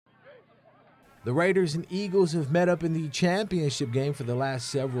The Raiders and Eagles have met up in the championship game for the last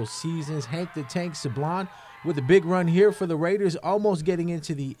several seasons. Hank the Tank Sablon with a big run here for the Raiders, almost getting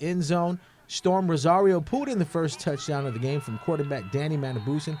into the end zone. Storm Rosario pulled in the first touchdown of the game from quarterback Danny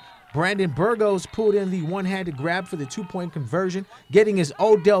Manabusin. Brandon Burgos pulled in the one-handed grab for the two-point conversion, getting his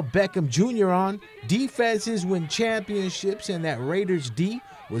Odell Beckham Jr. on. Defenses win championships, and that Raiders D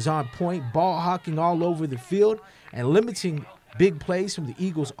was on point, ball hawking all over the field and limiting big plays from the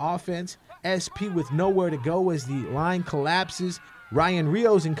Eagles offense. SP with nowhere to go as the line collapses. Ryan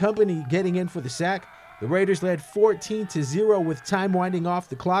Rios and company getting in for the sack. The Raiders led 14-0 with time winding off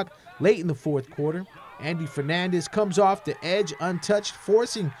the clock late in the fourth quarter. Andy Fernandez comes off the edge untouched,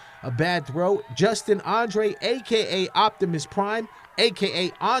 forcing a bad throw. Justin Andre, a.k.a. Optimus Prime,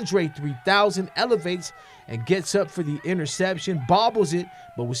 a.k.a. Andre 3000, elevates and gets up for the interception, bobbles it,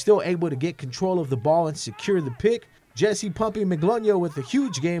 but was still able to get control of the ball and secure the pick. Jesse Pumpy Miglogno with a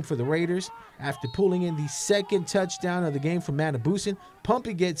huge game for the Raiders. After pulling in the second touchdown of the game from Manabusin,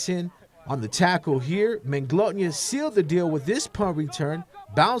 Pumpy gets in on the tackle here. Miglogno sealed the deal with this punt return,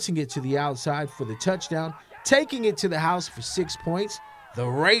 bouncing it to the outside for the touchdown, taking it to the house for 6 points. The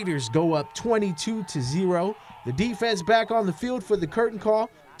Raiders go up 22-0. The defense back on the field for the curtain call.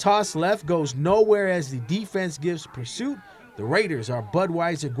 Toss left goes nowhere as the defense gives pursuit. The Raiders are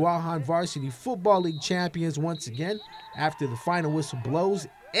Budweiser Guahan Varsity Football League champions once again after the final whistle blows,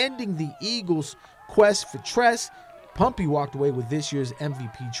 ending the Eagles' quest for Tress. Pumpy walked away with this year's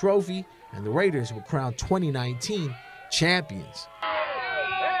MVP trophy, and the Raiders were crowned 2019 champions.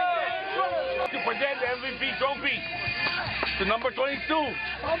 To present the MVP trophy to number 22.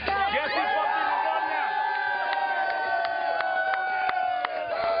 Jesse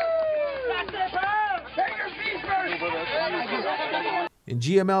In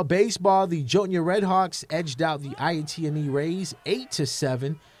GML baseball, the Jotnia Redhawks edged out the INT&E Rays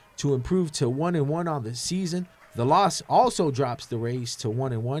 8-7 to improve to 1-1 on the season. The loss also drops the Rays to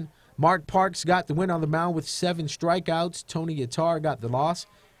 1-1. Mark Parks got the win on the mound with 7 strikeouts. Tony Yatar got the loss.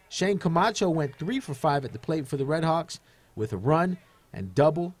 Shane Camacho went 3 for 5 at the plate for the Redhawks with a run and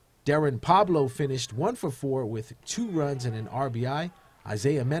double. Darren Pablo finished 1 for 4 with 2 runs and an RBI.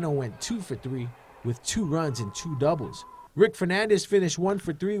 Isaiah Meno went 2 for 3 with 2 runs and 2 doubles. Rick Fernandez finished 1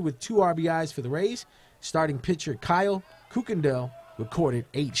 for 3 with 2 RBIs for the Rays. Starting pitcher Kyle Kukendall recorded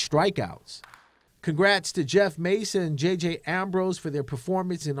 8 strikeouts. Congrats to Jeff Mesa and J.J. Ambrose for their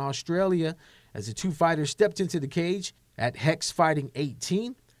performance in Australia as the two fighters stepped into the cage at Hex Fighting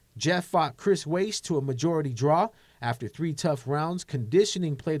 18. Jeff fought Chris Waste to a majority draw after 3 tough rounds.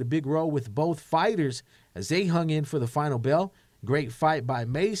 Conditioning played a big role with both fighters as they hung in for the final bell. Great fight by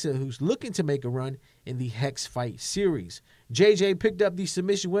Mesa, who's looking to make a run in the Hex Fight series. JJ picked up the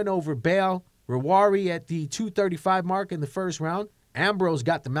submission win over Baal Rawari at the 2:35 mark in the first round. Ambrose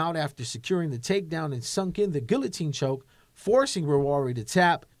got the mount after securing the takedown and sunk in the guillotine choke, forcing Rawari to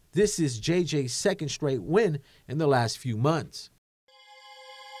tap. This is JJ's second straight win in the last few months.